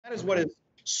That is what Okay. is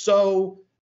so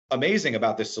amazing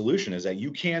about this solution, is that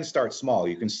you can start small.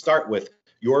 You can start with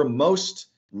your most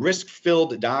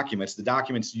risk-filled documents, the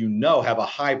documents you know have a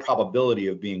high probability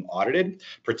of being audited.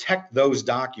 Protect those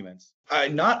documents.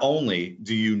 Not only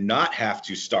do you not have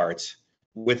to start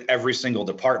with every single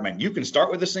department, you can start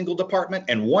with a single department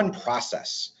and one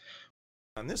process.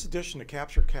 On this edition of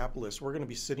Capture Capitalist, we're going to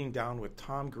be sitting down with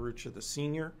Tom Garucha, the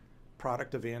Senior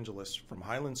Product Evangelist from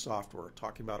Hyland Software,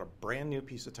 talking about a brand new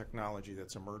piece of technology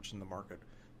that's emerged in the market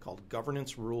called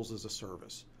Governance Rules as a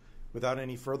Service. Without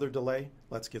any further delay,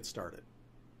 let's get started.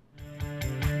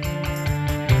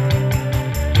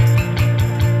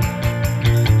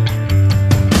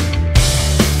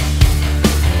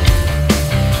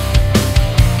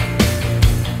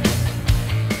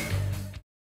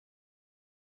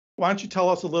 Why don't you tell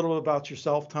us a little about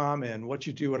yourself, Tom, and what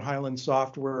you do at Hyland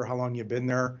Software, how long you've been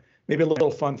there, maybe a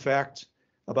little fun fact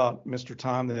about Mr.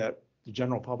 Tom that the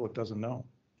general public doesn't know.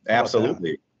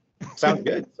 Absolutely. Sounds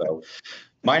good. So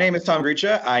my name is Tom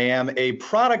Garucha. I am a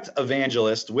product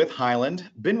evangelist with Hyland.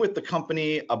 Been with the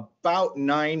company about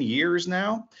 9 years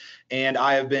now, and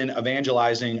I have been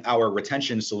evangelizing our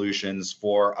retention solutions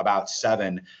for about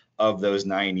 7 of those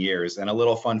 9 years. And a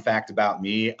little fun fact about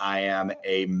me, I am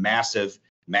a massive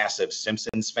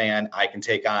Simpsons fan. I can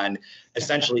take on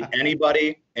essentially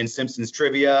anybody in Simpsons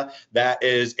trivia. That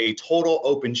is a total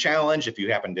open challenge. If you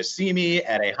happen to see me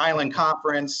at a Hyland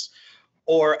conference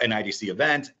or an IDC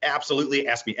event, absolutely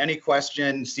ask me any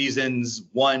question, seasons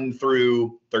 1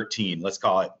 through 13. Let's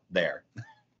call it there.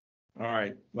 All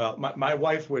right. Well, my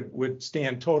wife would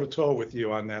stand toe-to-toe with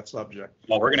you on that subject.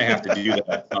 Well, we're going to have to do that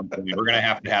at some point. We're going to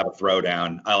have a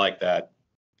throwdown. I like that.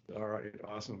 All right.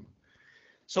 Awesome.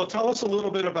 So tell us a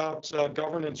little bit about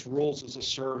Governance Rules as a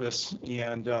Service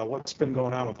and what's been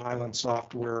going on with Hyland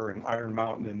Software and Iron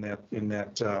Mountain in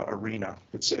that arena.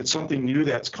 It's something new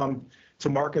that's come to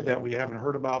market that we haven't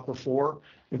heard about before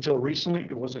until recently.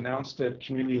 It was announced at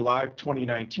Community Live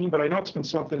 2019, but I know it's been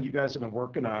something you guys have been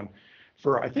working on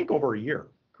for, I think, over a year,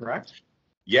 correct?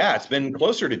 Yeah, it's been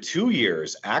closer to 2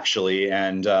 years, actually.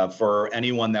 And for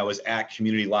anyone that was at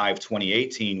Community Live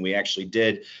 2018, we actually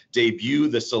did debut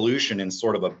the solution in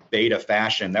sort of a beta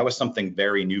fashion. That was something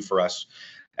very new for us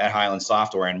at Hyland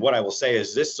Software. And what I will say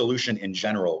is this solution in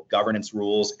general, Governance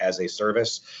Rules as a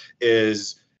Service,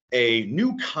 is a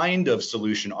new kind of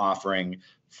solution offering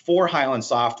for Hyland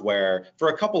Software for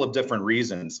a couple of different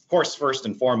reasons. Of course, first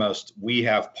and foremost, we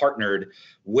have partnered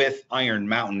with Iron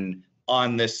Mountain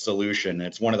on this solution.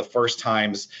 It's one of the first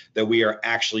times that we are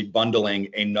actually bundling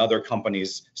another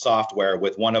company's software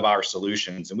with one of our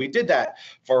solutions. And we did that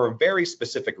for a very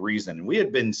specific reason. We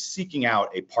had been seeking out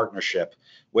a partnership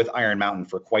with Iron Mountain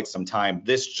for quite some time.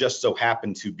 This just so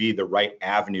happened to be the right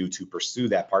avenue to pursue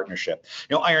that partnership.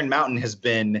 You know, Iron Mountain has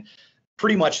been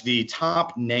pretty much the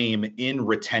top name in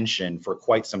retention for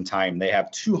quite some time. They have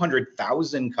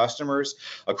 200,000 customers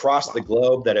across the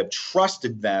globe that have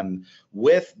trusted them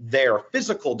with their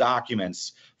physical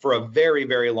documents for a very,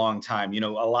 very long time. You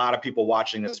know, a lot of people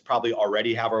watching this probably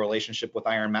already have a relationship with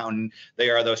Iron Mountain. They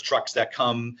are those trucks that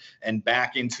come and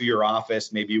back into your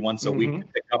office maybe once a week to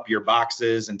pick up your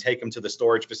boxes and take them to the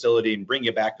storage facility and bring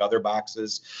you back other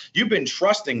boxes. You've been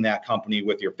trusting that company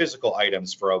with your physical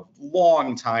items for a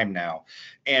long time now.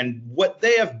 And what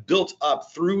they have built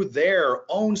up through their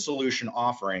own solution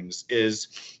offerings is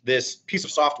this piece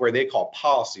of software they call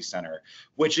Policy Center,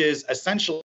 which is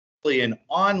essentially an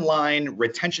online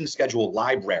retention schedule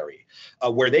library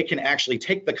where they can actually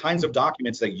take the kinds of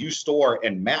documents that you store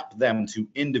and map them to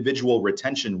individual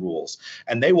retention rules.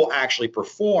 And they will actually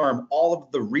perform all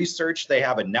of the research. They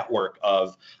have a network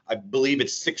of, I believe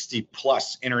it's 60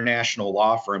 plus international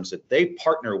law firms that they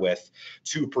partner with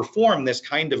to perform this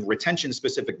kind of retention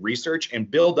specific research and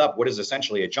build up what is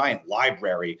essentially a giant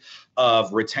library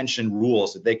of retention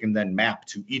rules that they can then map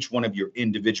to each one of your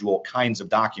individual kinds of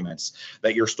documents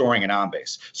that you're storing in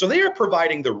OnBase. So they are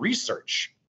providing the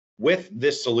research with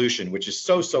this solution, which is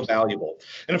so valuable.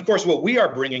 And of course, what we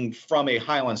are bringing from a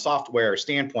Hyland Software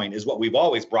standpoint is what we've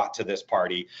always brought to this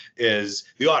party is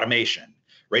the automation,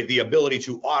 right? The ability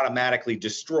to automatically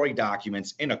destroy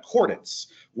documents in accordance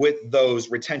with those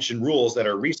retention rules that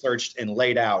are researched and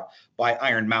laid out by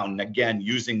Iron Mountain, again,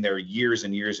 using their years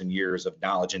and years and years of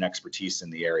knowledge and expertise in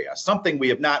the area. Something we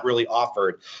have not really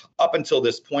offered up until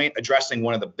this point, addressing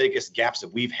one of the biggest gaps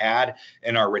that we've had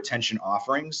in our retention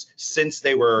offerings since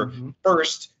they were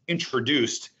first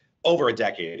introduced over a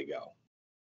decade ago.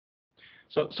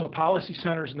 So Policy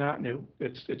Center is not new.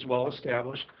 It's well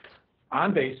established.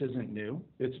 OnBase isn't new.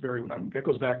 It's very, it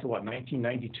goes back to what,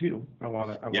 1992, I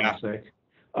want to say.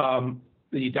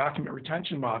 The document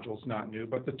retention module is not new,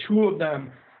 but the two of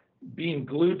them being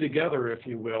glued together, if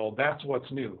you will, that's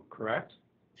what's new, correct?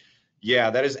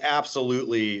 Yeah, that is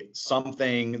absolutely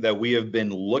something that we have been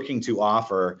looking to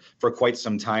offer for quite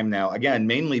some time now. Again,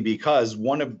 mainly because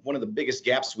one of the biggest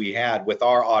gaps we had with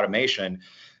our automation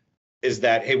is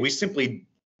that, hey, we simply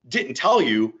didn't tell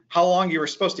you how long you were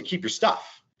supposed to keep your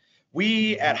stuff.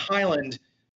 We at Highland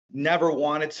never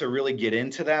wanted to really get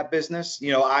into that business.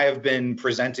 You know, I have been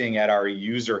presenting at our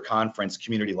user conference,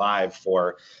 Community Live,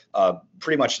 for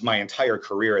pretty much my entire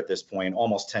career at this point,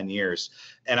 almost 10 years.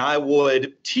 And I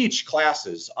would teach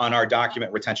classes on our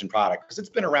document retention product because it's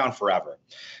been around forever.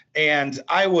 And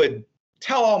I would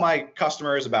tell all my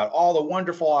customers about all the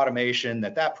wonderful automation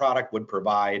that that product would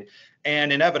provide.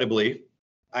 And inevitably,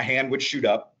 a hand would shoot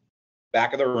up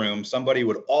back of the room. Somebody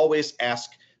would always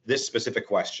ask this specific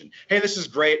question. Hey, this is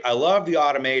great. I love the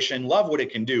automation, love what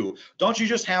it can do. Don't you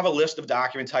just have a list of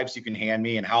document types you can hand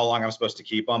me and how long I'm supposed to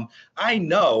keep them? I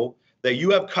know that you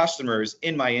have customers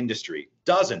in my industry,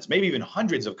 dozens, maybe even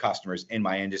hundreds of customers in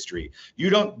my industry.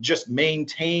 You don't just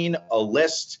maintain a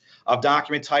list of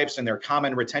document types and their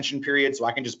common retention period so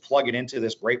I can just plug it into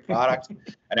this great product.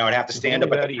 And I would have to stand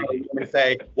up at the podium and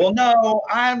say, well, no,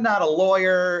 I'm not a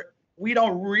lawyer. We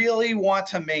don't really want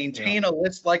to maintain a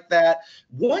list like that.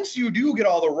 Once you do get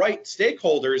all the right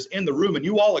stakeholders in the room and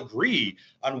you all agree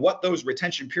on what those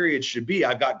retention periods should be,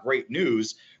 I've got great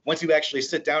news. Once you actually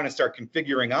sit down and start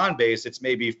configuring OnBase, it's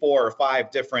maybe 4 or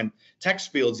 5 different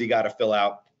text fields you got to fill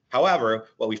out. However,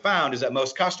 what we found is that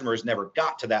most customers never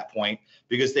got to that point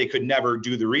because they could never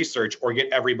do the research or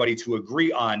get everybody to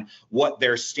agree on what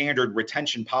their standard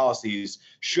retention policies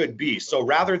should be. So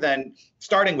rather than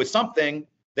starting with something,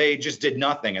 they just did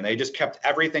nothing and they just kept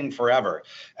everything forever.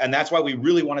 And that's why we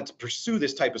really wanted to pursue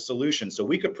this type of solution so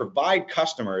we could provide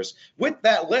customers with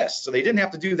that list so they didn't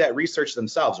have to do that research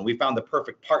themselves. And we found the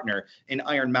perfect partner in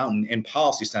Iron Mountain and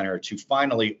Policy Center to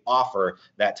finally offer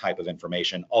that type of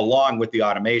information along with the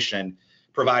automation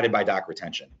provided by Doc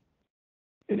Retention.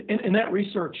 In that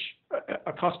research,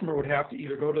 a customer would have to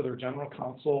either go to their general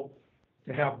counsel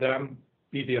to have them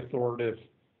be the authoritative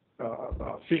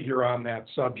figure on that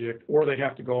subject, or they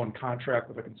have to go and contract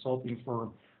with a consulting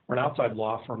firm or an outside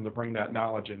law firm to bring that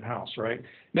knowledge in-house, right? And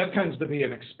that tends to be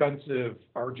an expensive,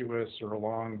 arduous, or a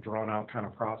long, drawn-out kind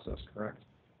of process, correct?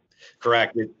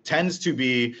 Correct. It tends to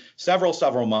be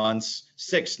several months,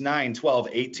 6, 9, 12,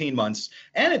 18 months,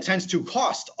 and it tends to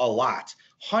cost a lot,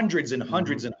 hundreds and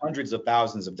hundreds and hundreds of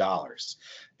thousands of dollars.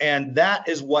 And that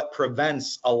is what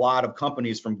prevents a lot of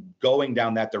companies from going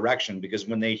down that direction, because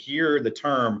when they hear the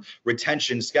term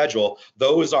retention schedule,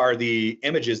 those are the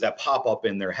images that pop up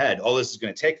in their head. Oh, this is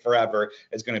going to take forever.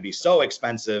 It's going to be so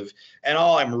expensive. And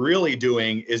all I'm really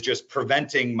doing is just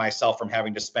preventing myself from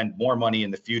having to spend more money in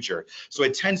the future. So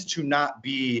it tends to not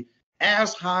be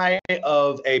as high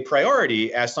of a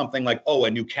priority as something like, oh, a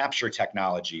new capture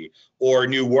technology or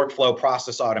new workflow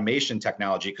process automation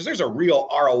technology, because there's a real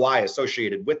ROI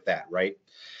associated with that, right?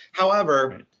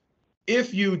 However,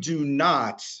 if you do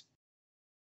not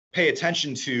pay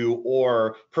attention to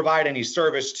or provide any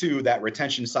service to that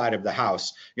retention side of the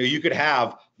house, you could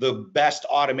have the best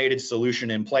automated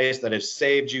solution in place that has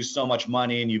saved you so much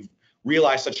money and you've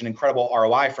realize such an incredible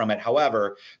ROI from it.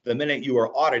 However, the minute you are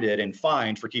audited and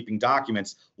fined for keeping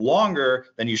documents longer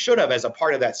than you should have as a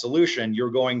part of that solution,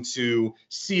 you're going to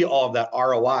see all of that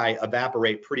ROI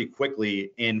evaporate pretty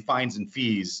quickly in fines and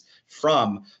fees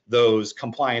from those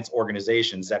compliance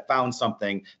organizations that found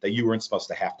something that you weren't supposed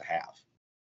to have.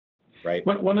 Right.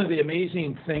 One of the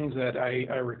amazing things that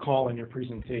I recall in your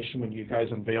presentation when you guys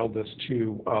unveiled this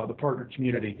to the partner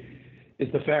community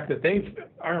is the fact that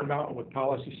Iron Mountain with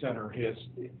Policy Center has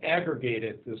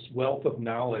aggregated this wealth of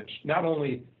knowledge, not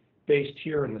only based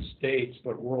here in the States,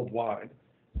 but worldwide,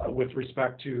 with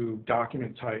respect to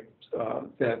document types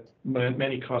that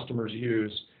many customers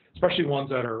use, especially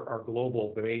ones that are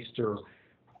global based or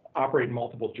operate in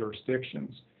multiple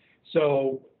jurisdictions.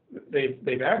 So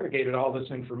they've aggregated all this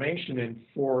information, and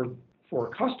for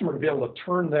a customer to be able to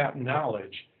turn that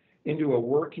knowledge into a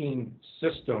working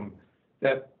system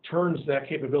that turns that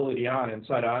capability on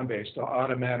inside OnBase to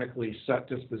automatically set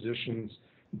dispositions,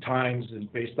 times,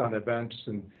 and based on events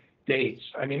and dates.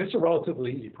 I mean, it's a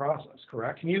relatively easy process,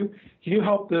 correct? Can you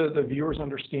help the viewers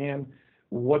understand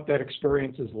what that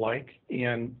experience is like,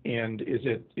 and is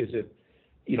it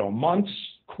months,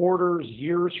 quarters,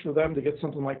 years for them to get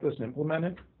something like this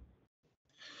implemented?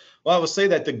 Well, I will say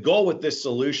that the goal with this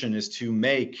solution is to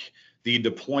make the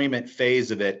deployment phase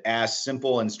of it as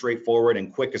simple and straightforward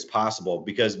and quick as possible,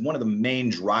 because one of the main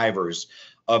drivers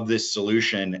of this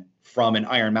solution from an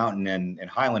Iron Mountain and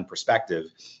Highland perspective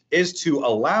is to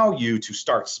allow you to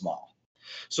start small.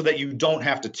 so that you don't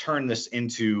have to turn this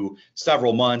into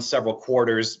several months, several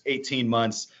quarters, 18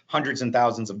 months, hundreds and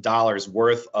thousands of dollars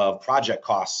worth of project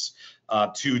costs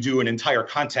to do an entire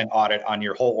content audit on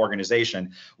your whole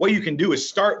organization. What you can do is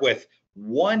start with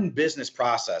one business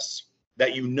process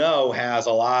that you know has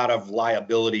a lot of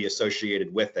liability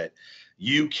associated with it.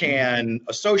 You can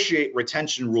associate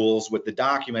retention rules with the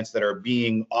documents that are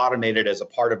being automated as a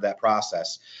part of that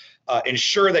process.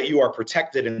 Ensure that you are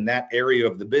protected in that area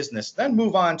of the business, then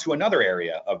move on to another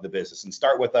area of the business and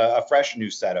start with a fresh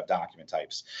new set of document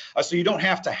types. So you don't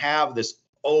have to have this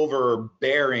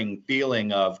overbearing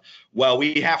feeling of, well,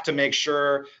 we have to make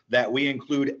sure that we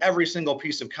include every single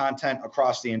piece of content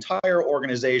across the entire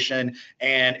organization.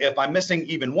 And if I'm missing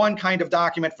even one kind of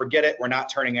document, forget it, we're not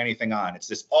turning anything on. It's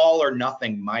this all or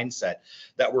nothing mindset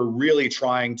that we're really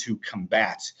trying to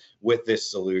combat with this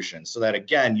solution, so that,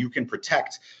 again, you can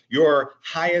protect your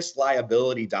highest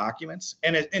liability documents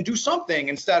and do something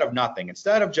instead of nothing.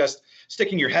 Instead of just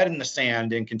sticking your head in the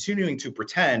sand and continuing to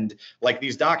pretend like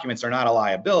these documents are not a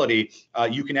liability,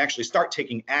 you can actually start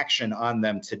taking action on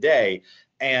them today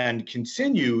and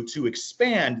continue to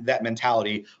expand that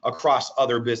mentality across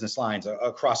other business lines,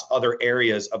 across other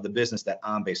areas of the business that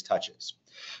OnBase touches.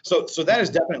 So that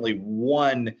is definitely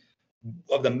one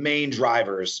of the main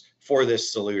drivers for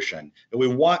this solution. And we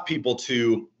want people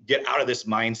to get out of this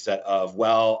mindset of,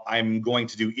 well, I'm going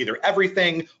to do either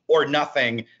everything or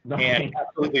nothing, and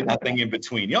absolutely nothing in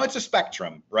between. You know, it's a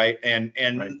spectrum, right? And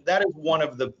right. That is one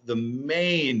of the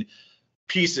main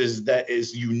pieces that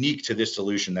is unique to this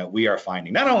solution that we are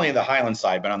finding, not only on the Hyland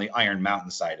side, but on the Iron Mountain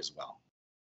side as well.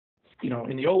 You know,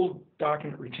 in the old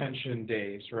document retention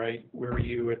days, right, where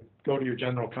you would go to your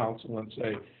general counsel and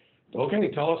say,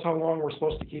 okay, tell us how long we're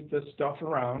supposed to keep this stuff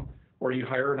around, or you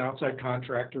hire an outside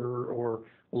contractor or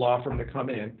a law firm to come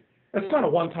in. That's not a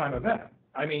one-time event.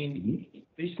 I mean,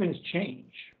 these things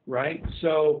change, right?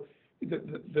 So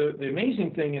the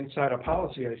amazing thing inside a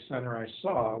policy center I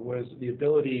saw was the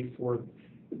ability for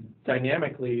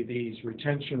dynamically these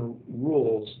retention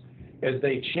rules as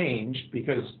they changed,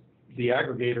 because the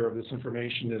aggregator of this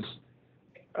information is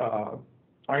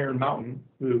Iron Mountain,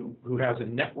 who has a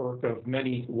network of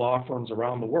many law firms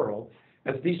around the world.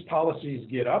 As these policies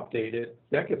get updated,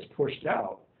 that gets pushed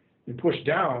out and pushed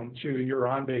down to your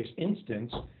OnBase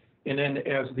instance. And then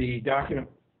as the document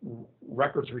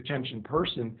records retention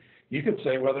person, you could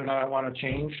say whether or not I want to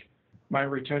change my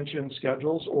retention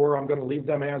schedules or I'm going to leave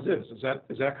them as is. Is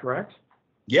that correct?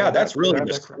 Yeah, that's really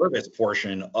the service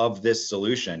portion of this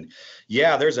solution.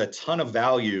 Yeah, there's a ton of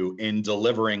value in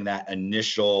delivering that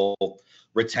initial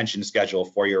retention schedule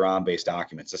for your OnBase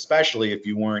documents, especially if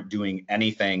you weren't doing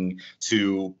anything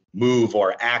to move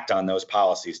or act on those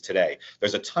policies today.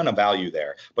 There's a ton of value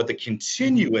there, but the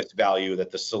continuous value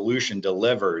that the solution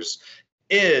delivers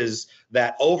is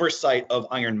that oversight of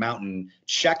Iron Mountain,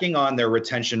 checking on their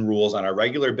retention rules on a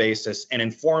regular basis and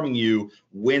informing you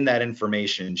when that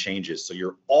information changes. So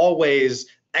you're always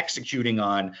executing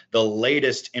on the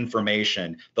latest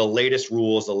information, the latest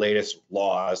rules, the latest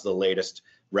laws, the latest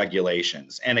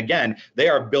regulations. And again, they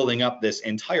are building up this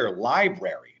entire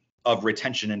library of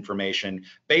retention information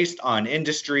based on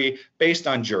industry, based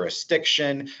on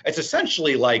jurisdiction. It's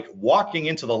essentially like walking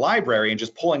into the library and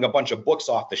just pulling a bunch of books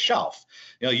off the shelf.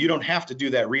 You know, you don't have to do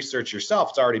that research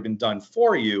yourself. It's already been done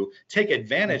for you. Take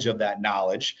advantage of that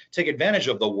knowledge, take advantage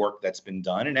of the work that's been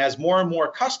done. And as more and more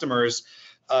customers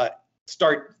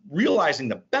start realizing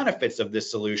the benefits of this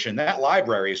solution, that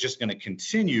library is just going to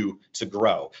continue to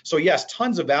grow. So yes,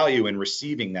 tons of value in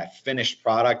receiving that finished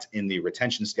product in the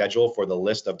retention schedule for the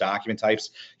list of document types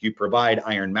you provide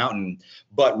Iron Mountain.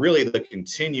 But really the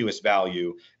continuous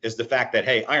value is the fact that,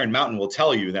 hey, Iron Mountain will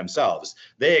tell you themselves,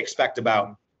 they expect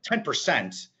about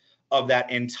 10% of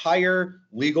that entire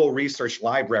legal research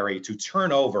library to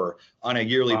turn over on a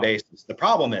yearly basis. The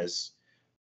problem is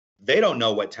they don't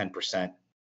know what 10%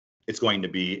 it's going to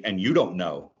be, and you don't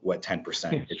know what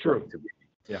 10% it's going to be.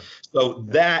 Yeah. So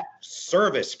that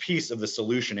service piece of the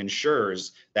solution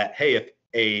ensures that, hey, if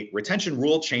a retention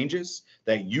rule changes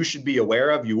that you should be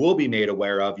aware of, you will be made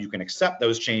aware of. You can accept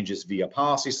those changes via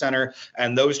Policy Center,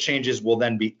 and those changes will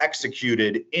then be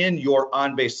executed in your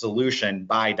OnBase solution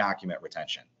by document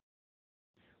retention.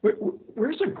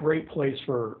 Where's a great place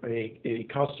for a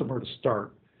customer to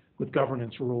start with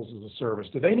governance rules as a service?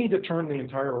 Do they need to turn the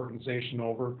entire organization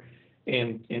over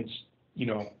and you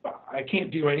know, I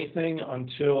can't do anything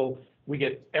until we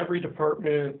get every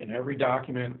department and every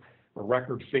document or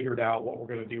record figured out what we're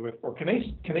going to do with, or can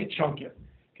they chunk it?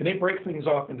 Can they break things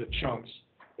off into chunks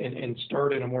and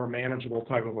start in a more manageable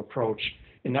type of approach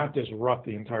and not disrupt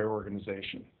the entire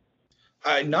organization?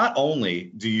 Not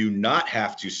only do you not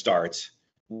have to start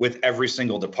with every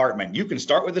single department. You can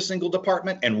start with a single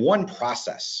department and one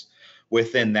process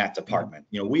within that department.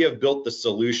 You know, we have built the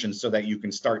solution so that you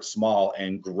can start small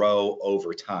and grow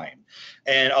over time.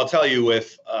 And I'll tell you,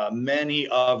 with many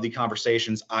of the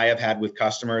conversations I have had with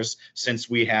customers since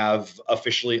we have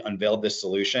officially unveiled this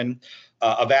solution,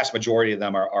 a vast majority of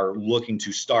them are looking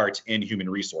to start in human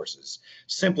resources,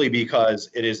 simply because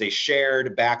it is a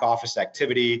shared back office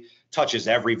activity, touches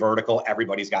every vertical,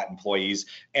 everybody's got employees,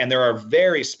 and there are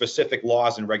very specific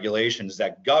laws and regulations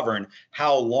that govern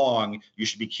how long you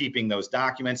should be keeping those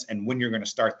documents and when you're going to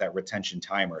start that retention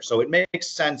timer. So it makes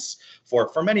sense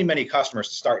for many, many customers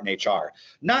to start in HR,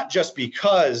 not just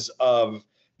because of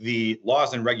the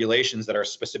laws and regulations that are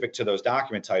specific to those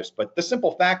document types, but the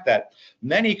simple fact that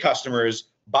many customers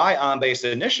buy OnBase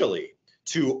initially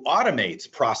to automate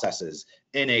processes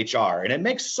in HR. And it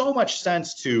makes so much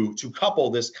sense to couple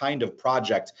this kind of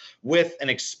project with an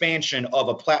expansion of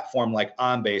a platform like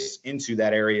OnBase into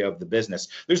that area of the business.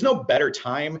 There's no better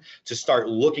time to start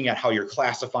looking at how you're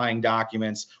classifying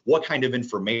documents, what kind of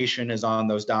information is on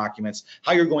those documents,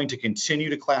 how you're going to continue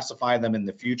to classify them in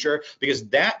the future, because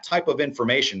that type of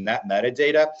information, that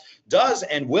metadata, does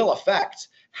and will affect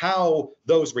how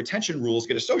those retention rules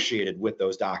get associated with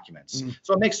those documents.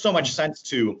 So it makes so much sense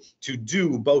to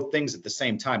do both things at the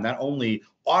same time, not only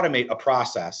automate a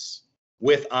process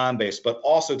with OnBase, but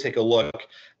also take a look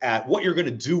at what you're going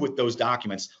to do with those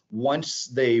documents once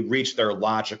they reach their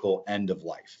logical end of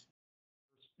life.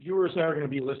 Viewers that are going to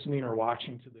be listening or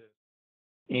watching to this,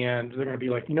 and they're going to be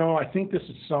like, you know, I think this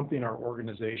is something our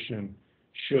organization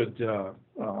should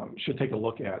take a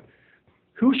look at.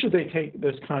 Who should they take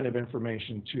this kind of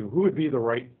information to? Who would be the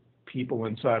right people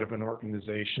inside of an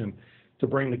organization to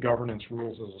bring the governance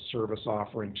rules as a service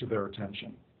offering to their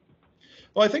attention?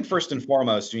 Well, I think first and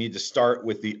foremost, you need to start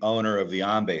with the owner of the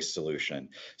OnBase solution,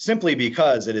 simply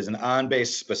because it is an OnBase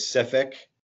specific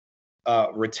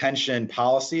retention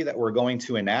policy that we're going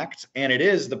to enact. And it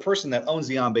is the person that owns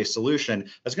the OnBase solution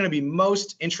that's going to be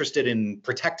most interested in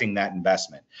protecting that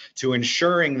investment, to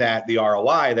ensuring that the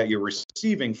ROI that you're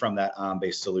receiving from that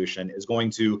OnBase solution is going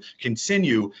to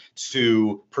continue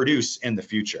to produce in the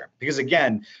future. Because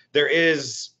again, there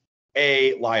is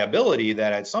a liability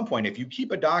that at some point, if you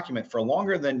keep a document for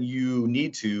longer than you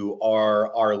need to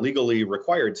or are legally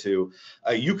required to,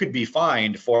 you could be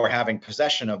fined for having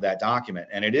possession of that document.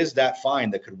 And it is that fine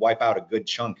that could wipe out a good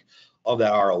chunk of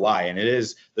that ROI. And it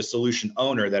is the solution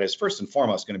owner that is first and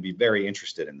foremost going to be very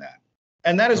interested in that.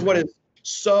 And that is what is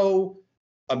so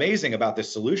amazing about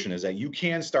this solution, is that you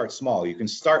can start small. You can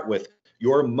start with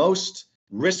your most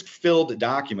risk-filled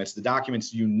documents, the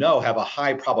documents you know have a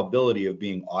high probability of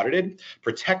being audited.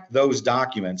 Protect those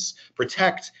documents,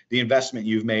 protect the investment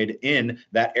you've made in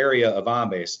that area of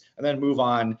OnBase, and then move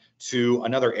on to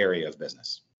another area of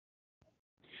business.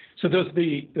 So does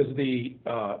the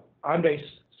OnBase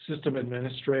system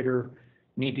administrator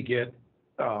need to get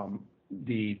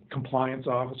the compliance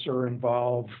officer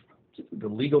involved, the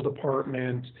legal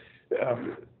department?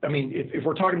 I mean, if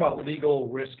we're talking about legal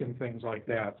risk and things like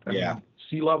that, I mean,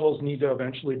 C-levels need to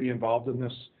eventually be involved in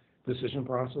this decision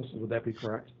process. Would that be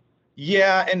correct?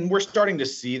 Yeah, and we're starting to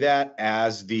see that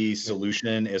as the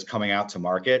solution is coming out to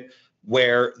market,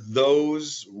 where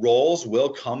those roles will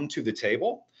come to the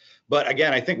table. But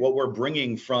again, I think what we're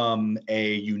bringing from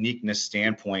a uniqueness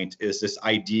standpoint is this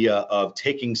idea of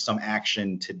taking some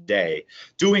action today,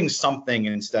 doing something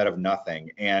instead of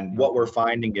nothing. And what we're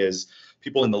finding is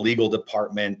people in the legal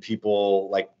department, people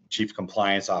like chief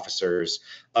compliance officers,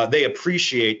 they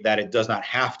appreciate that it does not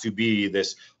have to be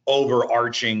this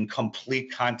overarching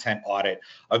complete content audit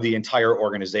of the entire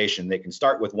organization. They can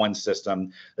start with one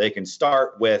system. They can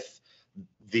start with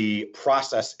the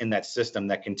process in that system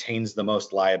that contains the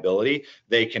most liability.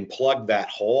 They can plug that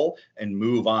hole and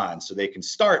move on. So they can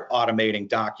start automating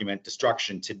document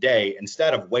destruction today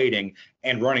instead of waiting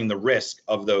and running the risk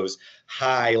of those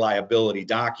high liability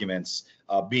documents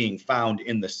being found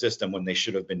in the system when they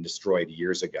should have been destroyed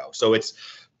years ago. So it's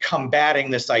combating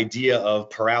this idea of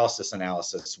paralysis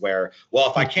analysis where, well,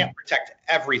 if I can't protect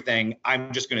everything,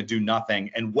 I'm just going to do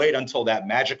nothing and wait until that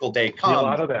magical day comes. A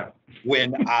lot of that.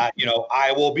 When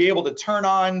I will be able to turn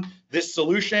on this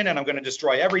solution and I'm going to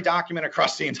destroy every document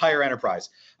across the entire enterprise.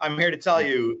 I'm here to tell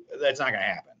you that's not going to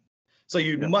happen. So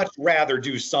you'd much rather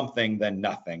do something than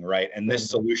nothing, right? And this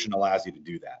solution allows you to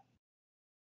do that.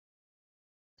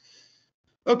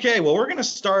 Okay, well, we're going to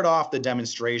start off the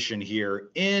demonstration here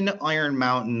in Iron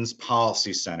Mountain's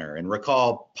Policy Center. And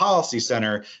recall, Policy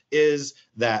Center is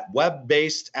that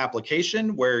web-based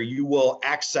application where you will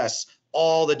access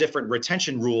all the different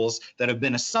retention rules that have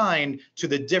been assigned to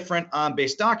the different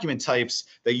on-base document types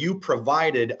that you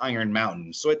provided Iron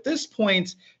Mountain. So at this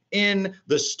point in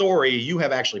the story, you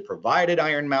have actually provided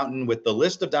Iron Mountain with the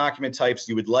list of document types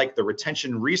you would like the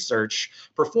retention research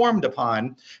performed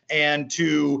upon, and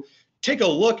to take a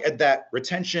look at that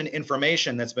retention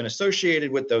information that's been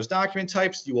associated with those document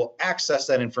types, you will access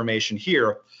that information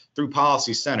here through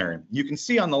Policy Center. You can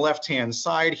see on the left-hand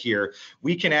side here,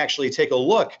 we can actually take a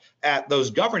look at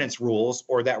those governance rules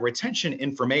or that retention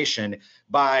information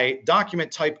by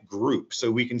document type group. So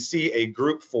we can see a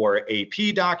group for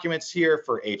AP documents here,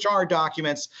 for HR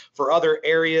documents, for other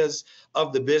areas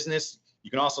of the business.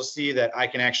 You can also see that I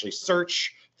can actually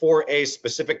search for a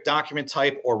specific document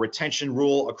type or retention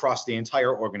rule across the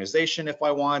entire organization if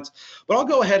I want. But I'll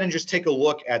go ahead and just take a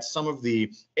look at some of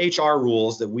the HR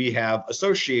rules that we have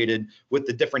associated with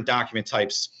the different document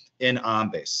types in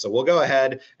OnBase. So we'll go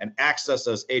ahead and access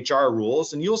those HR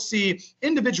rules, and you'll see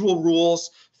individual rules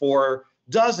for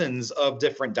dozens of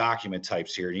different document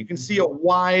types here. You can see a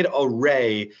wide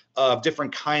array of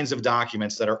different kinds of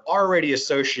documents that are already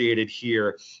associated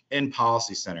here in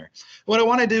Policy Center. What I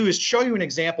want to do is show you an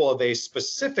example of a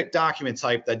specific document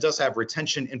type that does have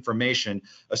retention information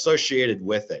associated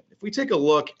with it. If we take a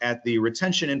look at the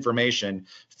retention information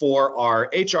for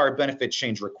our HR benefit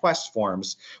change request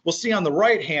forms, we'll see on the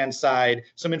right-hand side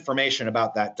some information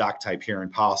about that doc type here in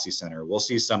Policy Center. We'll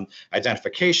see some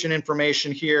identification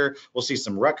information here. We'll see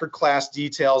some record class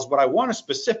details. What I want to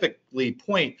specifically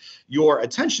point your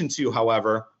attention to,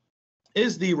 however,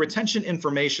 is the retention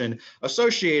information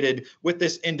associated with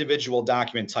this individual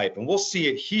document type. And we'll see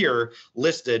it here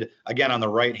listed again on the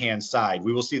right-hand side.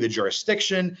 We will see the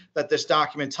jurisdiction that this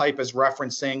document type is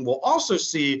referencing. We'll also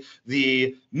see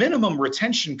the minimum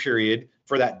retention period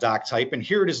for that doc type, and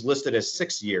here it is listed as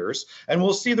 6 years. And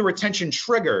we'll see the retention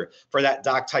trigger for that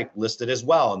doc type listed as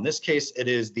well. In this case, it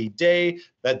is the day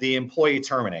that the employee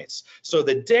terminates. So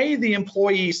the day the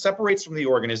employee separates from the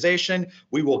organization,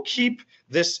 we will keep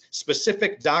this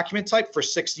specific document type for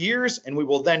 6 years, and we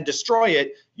will then destroy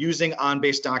it using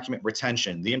on-base document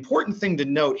retention. The important thing to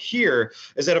note here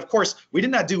is that, of course, we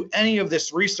did not do any of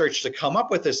this research to come up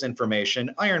with this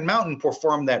information. Iron Mountain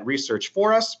performed that research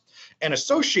for us and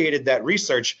associated that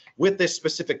research with this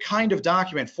specific kind of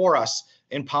document for us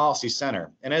in Policy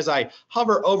Center. And as I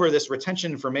hover over this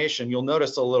retention information, you'll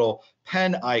notice a little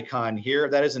pen icon here.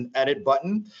 That is an edit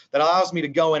button that allows me to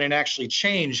go in and actually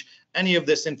change any of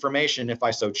this information if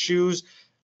I so choose.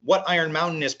 What Iron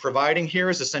Mountain is providing here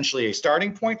is essentially a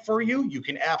starting point for you. You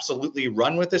can absolutely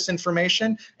run with this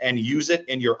information and use it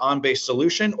in your on-base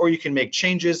solution, or you can make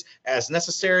changes as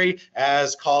necessary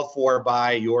as called for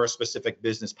by your specific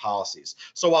business policies.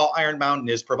 So while Iron Mountain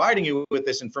is providing you with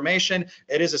this information,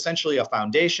 it is essentially a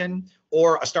foundation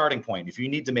or a starting point. If you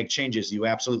need to make changes, you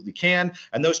absolutely can.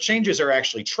 And those changes are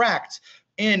actually tracked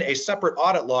in a separate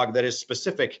audit log that is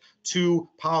specific to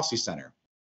Policy Center.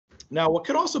 Now, what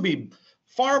could also be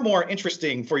far more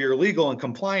interesting for your legal and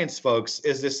compliance folks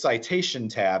is this citation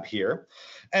tab here.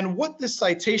 And what this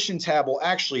citation tab will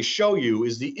actually show you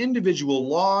is the individual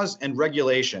laws and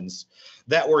regulations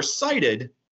that were cited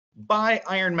by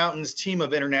Iron Mountain's team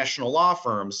of international law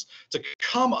firms to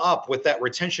come up with that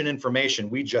retention information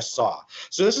we just saw.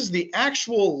 So this is the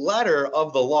actual letter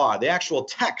of the law, the actual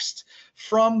text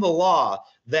from the law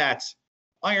that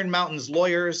Iron Mountain's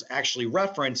lawyers actually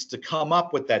referenced to come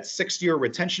up with that 6-year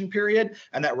retention period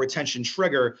and that retention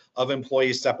trigger of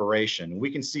employee separation.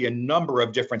 We can see a number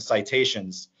of different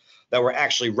citations that were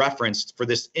actually referenced for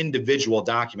this individual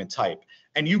document type.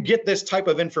 And you get this type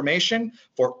of information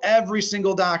for every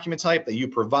single document type that you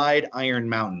provide Iron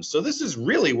Mountain. So this is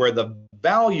really where the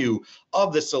value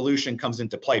of the solution comes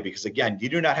into play, because again, you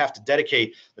do not have to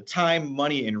dedicate the time,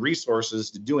 money, and resources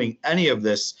to doing any of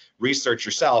this research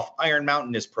yourself. Iron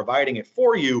Mountain is providing it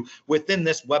for you within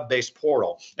this web-based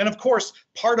portal. And of course,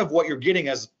 part of what you're getting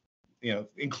as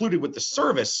included with the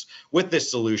service with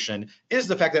this solution is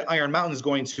the fact that Iron Mountain is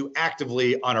going to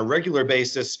actively, on a regular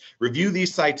basis, review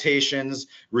these citations,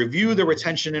 review the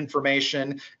retention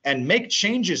information, and make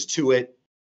changes to it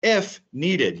if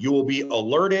needed. You will be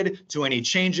alerted to any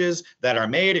changes that are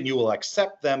made, and you will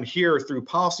accept them here through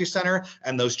Policy Center,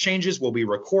 and those changes will be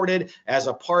recorded as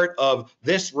a part of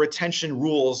this retention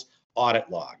rules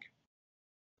audit log.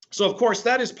 So of course,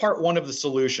 that is part one of the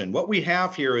solution. What we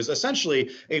have here is essentially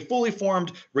a fully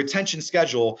formed retention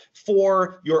schedule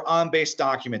for your on-base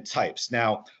document types.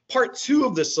 Now, part two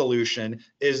of the solution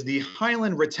is the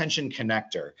Hyland Retention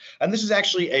Connector. And this is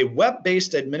actually a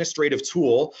web-based administrative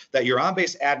tool that your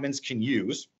on-base admins can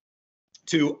use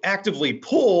to actively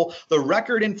pull the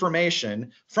record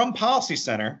information from Policy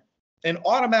Center and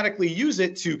automatically use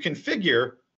it to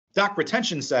configure doc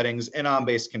retention settings in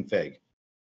OnBase config.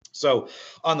 So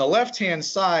on the left-hand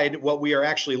side, what we are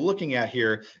actually looking at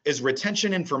here is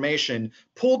retention information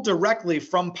pulled directly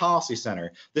from Policy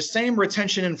Center, the same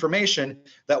retention information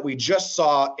that we just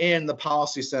saw in the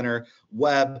Policy Center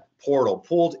web portal,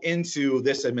 pulled into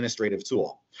this administrative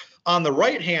tool. On the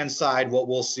right-hand side, what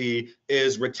we'll see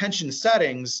is retention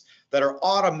settings that are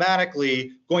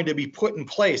automatically going to be put in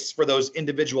place for those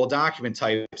individual document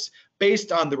types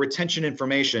based on the retention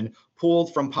information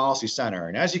pulled from Policy Center.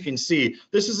 And as you can see,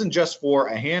 this isn't just for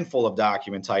a handful of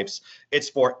document types, it's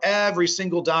for every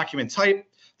single document type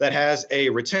that has a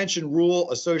retention rule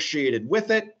associated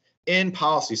with it in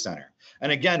Policy Center.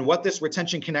 And again, what this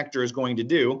retention connector is going to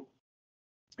do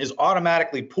is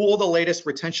automatically pull the latest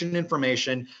retention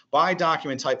information by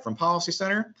document type from Policy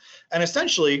Center. And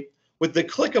essentially, with the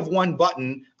click of one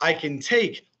button, I can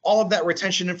take all of that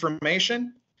retention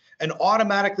information and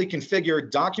automatically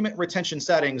configure document retention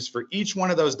settings for each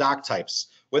one of those doc types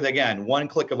with, again, one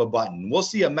click of a button. We'll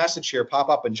see a message here pop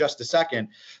up in just a second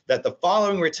that the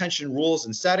following retention rules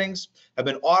and settings have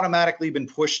been automatically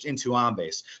pushed into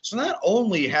OnBase. So not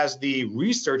only has the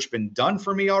research been done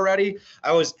for me already,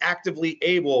 I was actively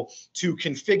able to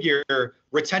configure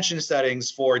retention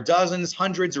settings for dozens,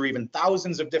 hundreds, or even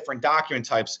thousands of different document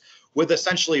types with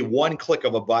essentially one click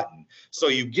of a button. So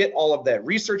you get all of that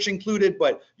research included,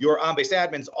 but your OnBase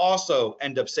admins also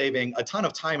end up saving a ton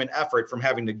of time and effort from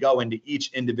having to go into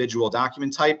each individual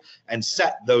document type and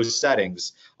set those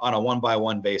settings on a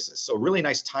one-by-one basis. So really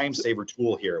nice time saver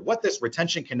tool here. What this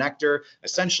retention connector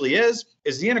essentially is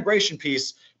the integration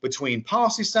piece between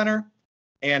Policy Center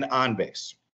and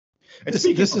OnBase. And this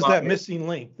is that missing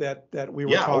link that we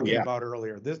were talking about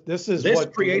earlier. This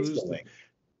what creates the link.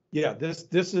 Yeah,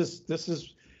 this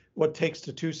is what takes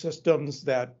the two systems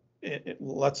that,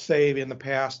 let's say in the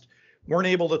past, weren't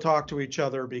able to talk to each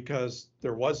other because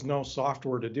there was no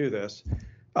software to do this.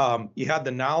 You had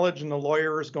the knowledge and the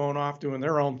lawyers going off doing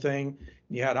their own thing.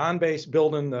 You had OnBase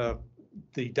building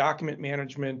the document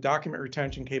management, document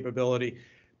retention capability,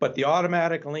 but the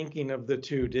automatic linking of the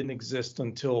two didn't exist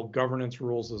until Governance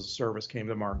Rules as a Service came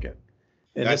to market.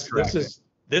 And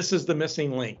this is the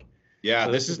missing link. Yeah,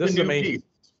 so this is the new piece.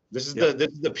 This is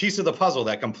the piece of the puzzle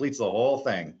that completes the whole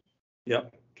thing.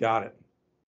 Yep, got it.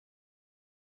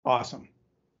 Awesome.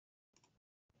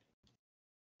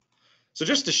 So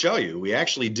just to show you, we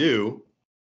actually do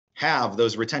have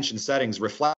those retention settings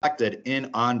reflected in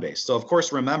OnBase. So of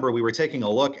course, remember, we were taking a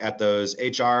look at those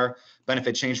HR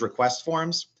benefit change request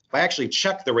forms. If I actually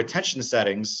check the retention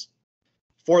settings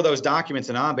for those documents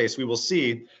in OnBase, we will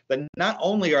see that not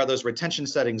only are those retention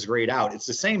settings grayed out, it's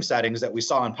the same settings that we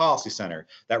saw in Policy Center,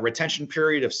 that retention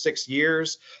period of 6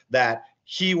 years, that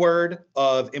keyword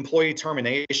of employee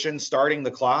termination starting the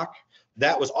clock,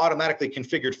 that was automatically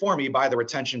configured for me by the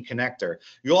retention connector.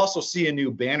 You'll also see a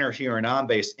new banner here in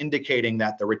OnBase indicating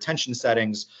that the retention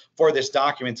settings for this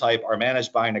document type are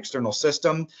managed by an external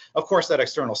system. Of course, that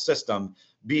external system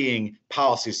being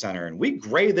Policy Center. And we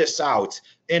gray this out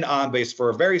in OnBase for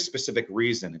a very specific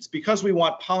reason. It's because we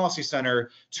want Policy Center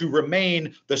to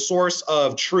remain the source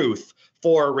of truth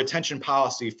for retention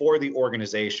policy for the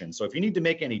organization. So if you need to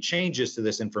make any changes to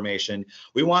this information,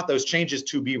 we want those changes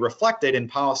to be reflected in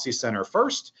Policy Center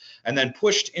first, and then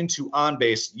pushed into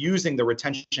OnBase using the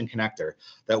retention connector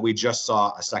that we just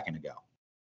saw a second ago.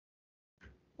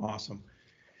 Awesome.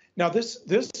 Now, this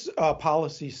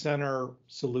Policy Center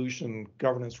solution,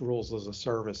 Governance Rules as a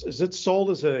Service, is it sold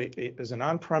as an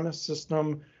on-premise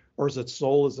system, or is it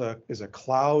sold as a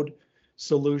cloud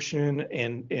solution?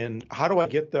 And how do I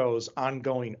get those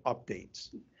ongoing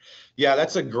updates? Yeah,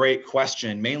 that's a great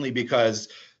question, mainly because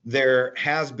there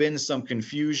has been some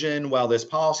confusion. While this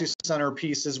Policy Center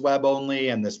piece is web only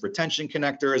and this retention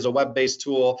connector is a web-based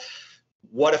tool,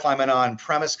 what if I'm an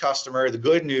on-premise customer? The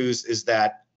good news is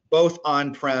that both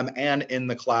on-prem and in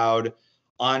the cloud,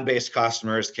 OnBase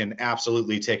customers can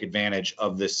absolutely take advantage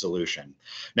of this solution.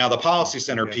 Now, the Policy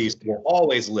Center piece will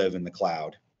always live in the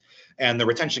cloud, and the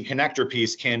retention connector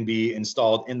piece can be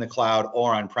installed in the cloud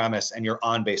or on-premise, and your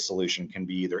OnBase solution can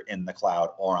be either in the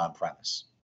cloud or on-premise.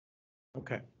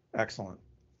 Okay, excellent.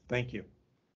 Thank you.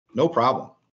 No problem.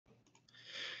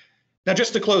 Now,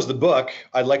 just to close the book,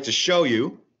 I'd like to show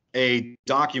you a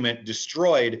document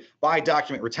destroyed by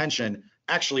document retention,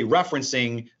 actually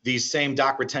referencing these same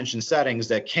doc retention settings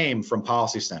that came from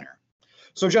Policy Center.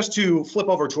 So just to flip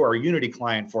over to our Unity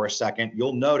client for a second,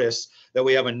 you'll notice that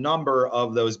we have a number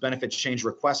of those benefit change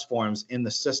request forms in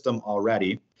the system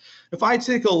already. If I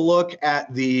take a look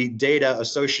at the data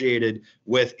associated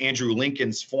with Andrew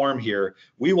Lincoln's form here,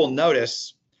 we will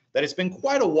notice that it's been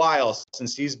quite a while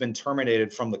since he's been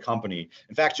terminated from the company.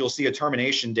 In fact, you'll see a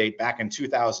termination date back in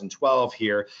 2012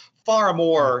 here, far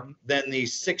more than the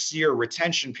 6-year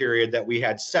retention period that we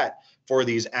had set for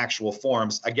these actual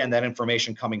forms. Again, that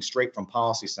information coming straight from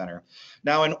Policy Center.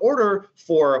 Now, in order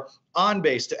for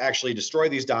OnBase to actually destroy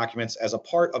these documents as a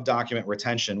part of document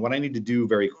retention, what I need to do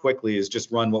very quickly is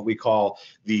just run what we call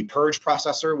the purge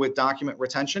processor with document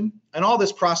retention. And all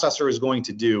this processor is going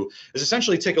to do is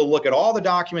essentially take a look at all the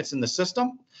documents in the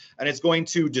system, and it's going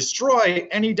to destroy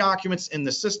any documents in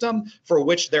the system for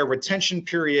which their retention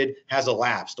period has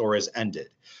elapsed or has ended.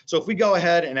 So if we go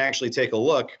ahead and actually take a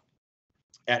look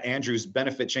at Andrew's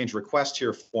benefit change request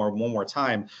here form one more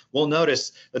time, we'll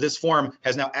notice that this form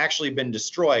has now actually been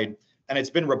destroyed, and it's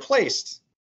been replaced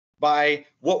by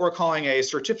what we're calling a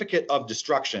certificate of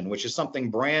destruction, which is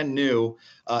something brand new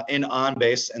in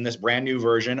OnBase, and this brand new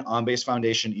version, OnBase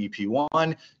Foundation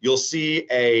EP1. You'll see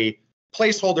a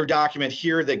placeholder document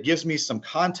here that gives me some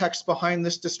context behind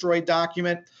this destroyed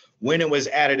document, when it was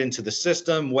added into the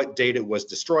system, what date it was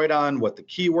destroyed on, what the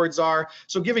keywords are.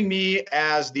 So giving me,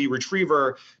 as the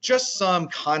retriever, just some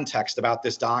context about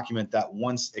this document that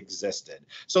once existed.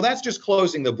 So that's just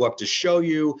closing the book to show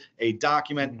you a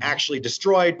document actually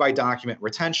destroyed by document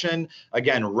retention.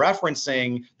 Again,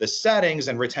 referencing the settings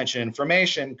and retention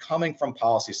information coming from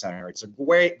Policy Center. It's a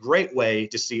great way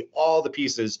to see all the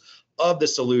pieces of the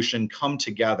solution come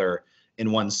together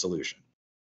in one solution.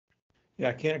 Yeah,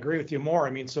 I can't agree with you more.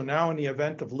 I mean, so now in the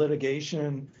event of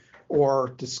litigation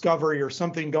or discovery or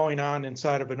something going on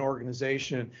inside of an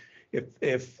organization,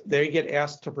 if they get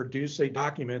asked to produce a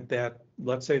document that,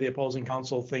 let's say, the opposing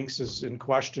counsel thinks is in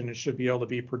question and should be able to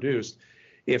be produced,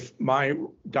 if my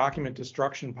document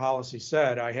destruction policy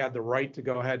said I had the right to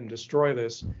go ahead and destroy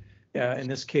this, in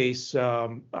this case,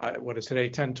 what is today,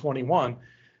 1021,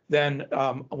 then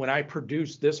when I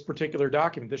produce this particular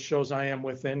document, this shows I am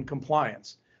within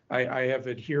compliance. I have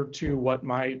adhered to what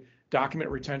my document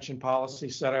retention policy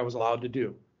said I was allowed to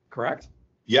do, correct?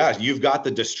 Yeah, you've got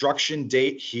the destruction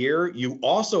date here. You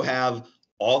also have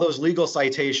all those legal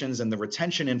citations and the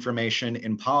retention information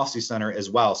in Policy Center as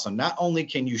well. So not only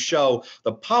can you show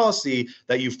the policy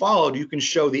that you followed, you can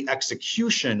show the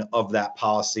execution of that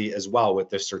policy as well with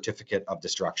the certificate of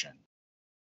destruction.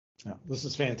 Yeah, this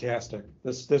is fantastic.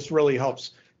 This really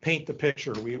helps paint the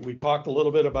picture. We talked a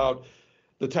little bit about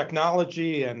the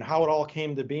technology and how it all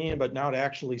came to being, but now to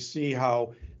actually see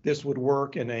how this would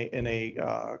work in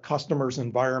a customer's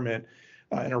environment,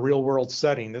 in a real world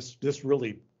setting, this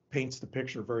really paints the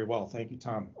picture very well. Thank you,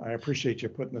 Tom. I appreciate you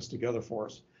putting this together for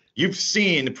us. You've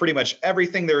seen pretty much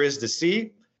everything there is to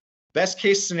see. Best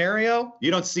case scenario,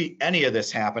 you don't see any of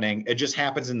this happening. It just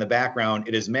happens in the background.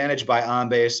 It is managed by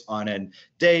OnBase on a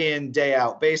day in, day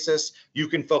out basis. You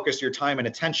can focus your time and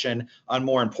attention on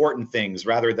more important things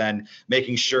rather than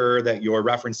making sure that you're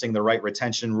referencing the right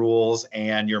retention rules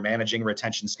and you're managing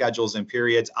retention schedules and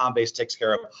periods. OnBase takes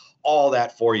care of all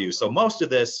that for you. So most of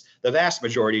this, the vast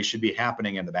majority, should be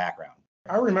happening in the background.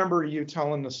 I remember you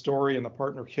telling the story in the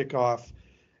partner kickoff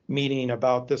meeting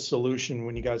about this solution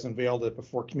when you guys unveiled it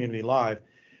before Community Live.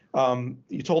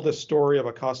 You told this story of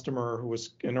a customer who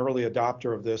was an early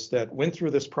adopter of this that went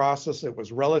through this process. It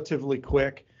was relatively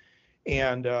quick.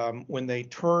 And when they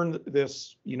turned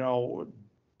this,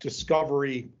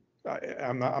 discovery,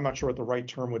 I'm not sure what the right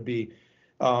term would be,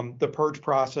 the purge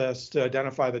process to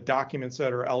identify the documents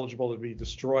that are eligible to be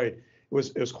destroyed, it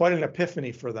was quite an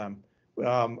epiphany for them,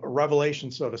 a revelation,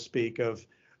 so to speak, of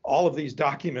all of these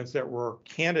documents that were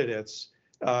candidates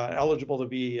eligible to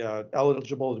be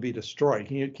destroyed.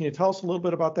 Can you tell us a little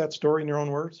bit about that story in your own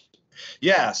words?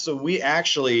 Yeah, so we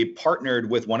actually partnered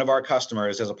with one of our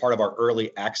customers as a part of our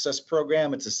early access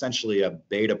program. It's essentially a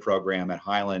beta program at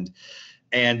Highland,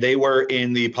 and they were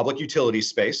in the public utility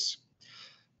space.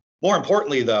 More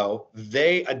importantly, though,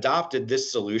 they adopted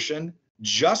this solution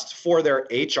just for their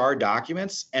HR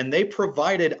documents, and they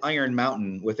provided Iron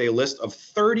Mountain with a list of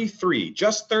 33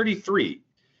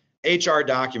 HR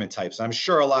document types. I'm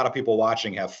sure a lot of people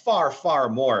watching have far, far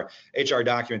more HR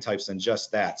document types than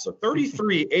just that. So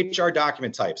 33 HR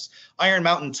document types. Iron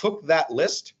Mountain took that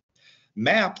list,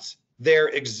 mapped their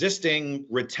existing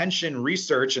retention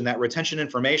research and that retention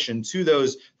information to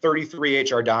those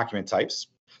 33 HR document types.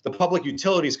 The public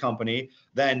utilities company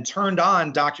then turned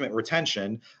on document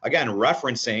retention, again,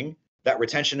 referencing that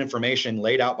retention information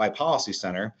laid out by Policy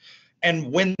Center.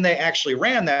 And when they actually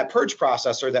ran that purge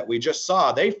processor that we just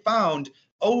saw, they found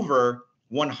over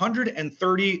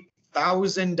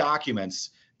 130,000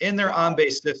 documents in their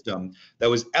OnBase system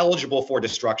that was eligible for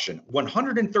destruction.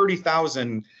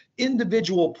 130,000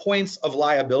 individual points of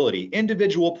liability,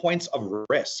 individual points of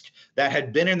risk that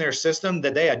had been in their system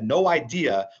that they had no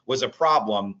idea was a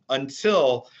problem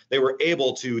until they were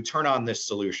able to turn on this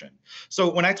solution. So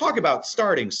when I talk about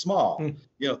starting small,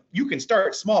 you can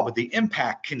start small, but the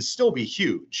impact can still be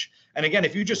huge. And again,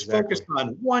 if you just focus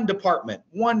on one department,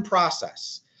 one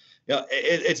process,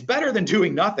 it's better than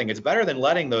doing nothing. It's better than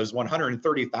letting those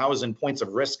 130,000 points of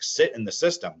risk sit in the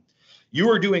system. You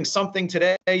were doing something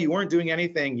today, you weren't doing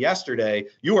anything yesterday,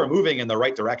 you are moving in the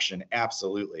right direction,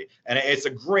 absolutely. And it's a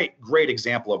great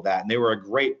example of that. And they were a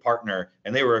great partner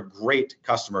and they were a great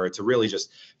customer to really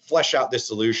just flesh out this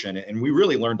solution. And we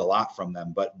really learned a lot from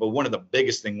them. But one of the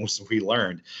biggest things we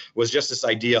learned was just this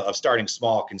idea of starting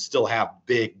small can still have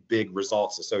big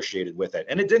results associated with it.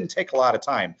 And it didn't take a lot of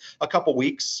time, a couple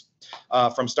weeks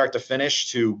from start to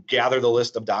finish to gather the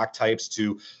list of doc types,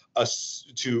 to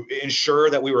ensure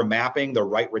that we were mapping the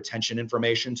right retention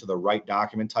information to the right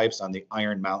document types on the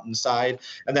Iron Mountain side,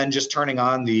 and then just turning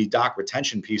on the doc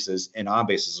retention pieces in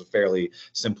OnBase is a fairly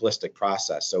simplistic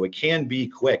process. So it can be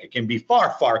quick. It can be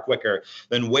far quicker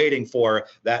than waiting for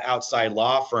that outside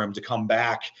law firm to come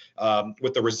back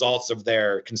with the results of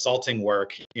their consulting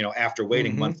work, after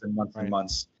waiting months and months and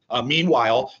months.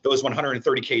 Meanwhile, those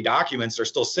 130K documents are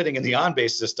still sitting in the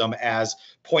OnBase system as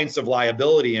points of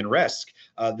liability and risk.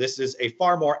 This is a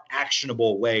far more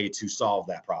actionable way to solve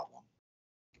that problem.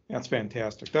 That's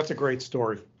fantastic. That's a great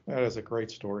story. That is a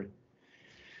great story.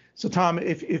 So Tom,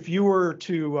 if you were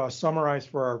to summarize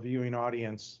for our viewing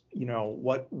audience,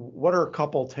 what are a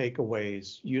couple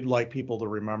takeaways you'd like people to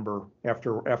remember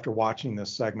after watching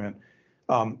this segment?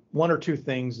 One or two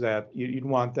things that you'd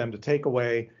want them to take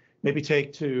away, maybe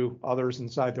take to others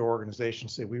inside their organization,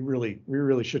 say we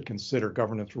really should consider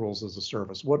governance rules as a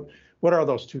service. What are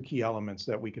those two key elements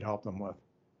that we could help them with?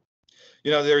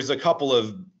 There's a couple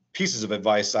of pieces of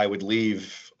advice I would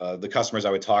leave the customers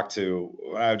I would talk to.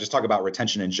 I would just talk about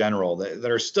retention in general that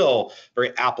are still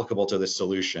very applicable to this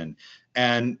solution.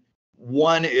 And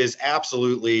one is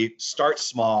absolutely start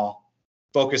small,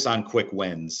 focus on quick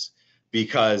wins,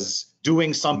 because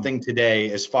doing something today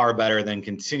is far better than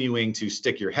continuing to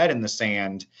stick your head in the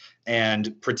sand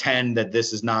and pretend that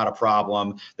this is not a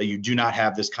problem, that you do not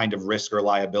have this kind of risk or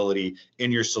liability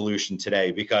in your solution today.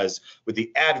 Because with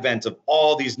the advent of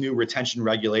all these new retention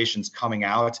regulations coming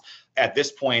out at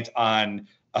this point on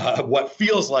what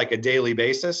feels like a daily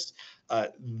basis,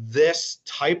 this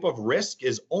type of risk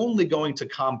is only going to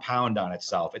compound on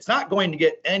itself. It's not going to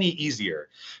get any easier.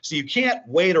 So you can't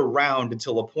wait around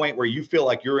until a point where you feel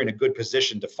like you're in a good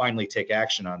position to finally take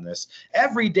action on this.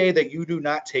 Every day that you do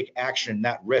not take action,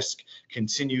 that risk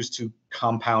continues to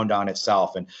compound on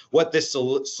itself. And what this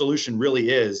solution really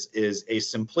is a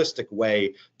simplistic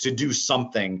way to do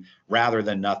something rather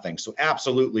than nothing. So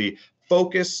absolutely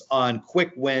focus on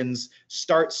quick wins,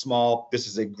 start small. This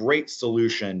is a great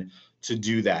solution to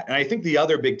do that. And I think the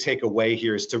other big takeaway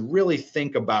here is to really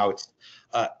think about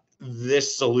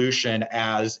this solution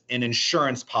as an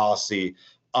insurance policy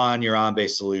on your OnBase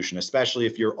solution, especially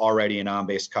if you're already an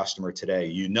OnBase customer today.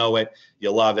 You know it, you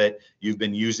love it, you've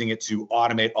been using it to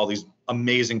automate all these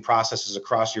amazing processes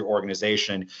across your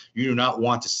organization. You do not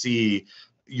want to see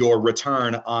your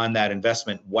return on that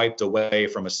investment wiped away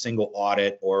from a single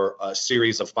audit or a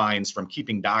series of fines from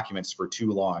keeping documents for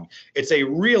too long. It's a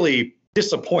really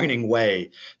disappointing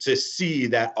way to see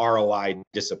that ROI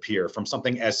disappear from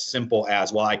something as simple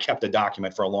as, well, I kept a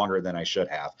document for longer than I should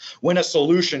have. When a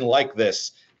solution like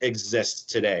this exists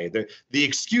today, the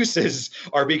excuses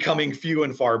are becoming few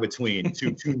and far between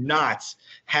to not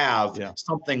have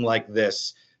something like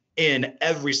this in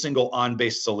every single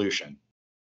OnBase solution.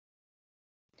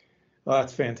 Well,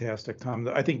 that's fantastic, Tom.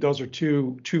 I think those are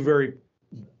two very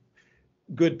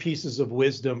good pieces of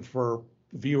wisdom for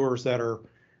viewers that are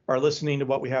listening to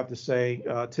what we have to say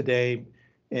today,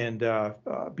 and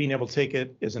being able to take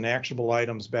it as an actionable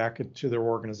items back into their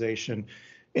organization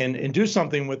and do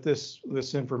something with this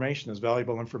information, this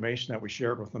valuable information that we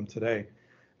shared with them today.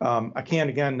 I can't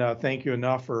again thank you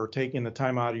enough for taking the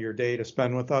time out of your day to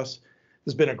spend with us.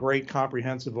 This has been a great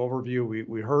comprehensive overview.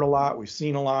 We heard a lot, we've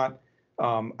seen a lot.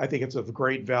 I think it's of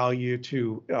great value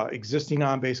to existing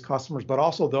OnBase customers, but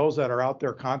also those that are out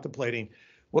there contemplating,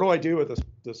 what do I do with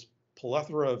this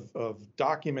plethora of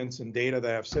documents and data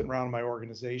that I have sitting around my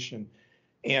organization,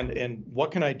 and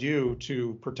what can I do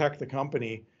to protect the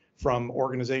company from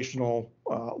organizational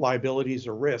liabilities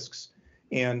or risks?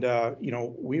 And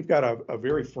we've got a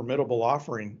very formidable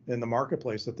offering in the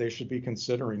marketplace that they should be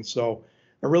considering. So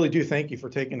I really do thank you for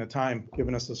taking the time,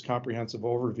 giving us this comprehensive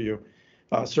overview.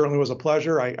 Certainly was a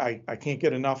pleasure. I can't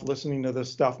get enough listening to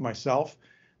this stuff myself.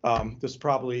 This is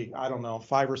probably, I don't know,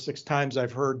 5 or 6 times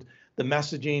I've heard the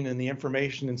messaging and the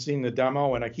information and seen the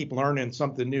demo, and I keep learning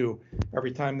something new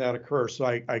every time that occurs. So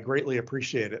I greatly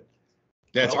appreciate it.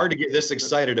 Yeah, it's hard to get this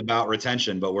excited about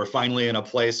retention, but we're finally in a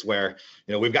place where,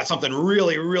 we've got something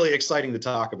really, really exciting to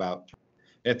talk about.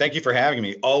 And thank you for having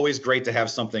me. Always great to have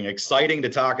something exciting to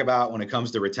talk about when it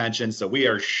comes to retention. So we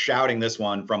are shouting this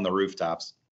one from the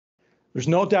rooftops. There's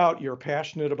no doubt you're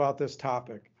passionate about this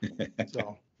topic.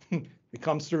 So it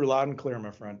comes through loud and clear,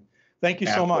 my friend. Thank you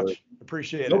so much.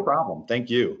 Appreciate it. No problem. Thank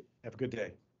you. Have a good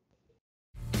day.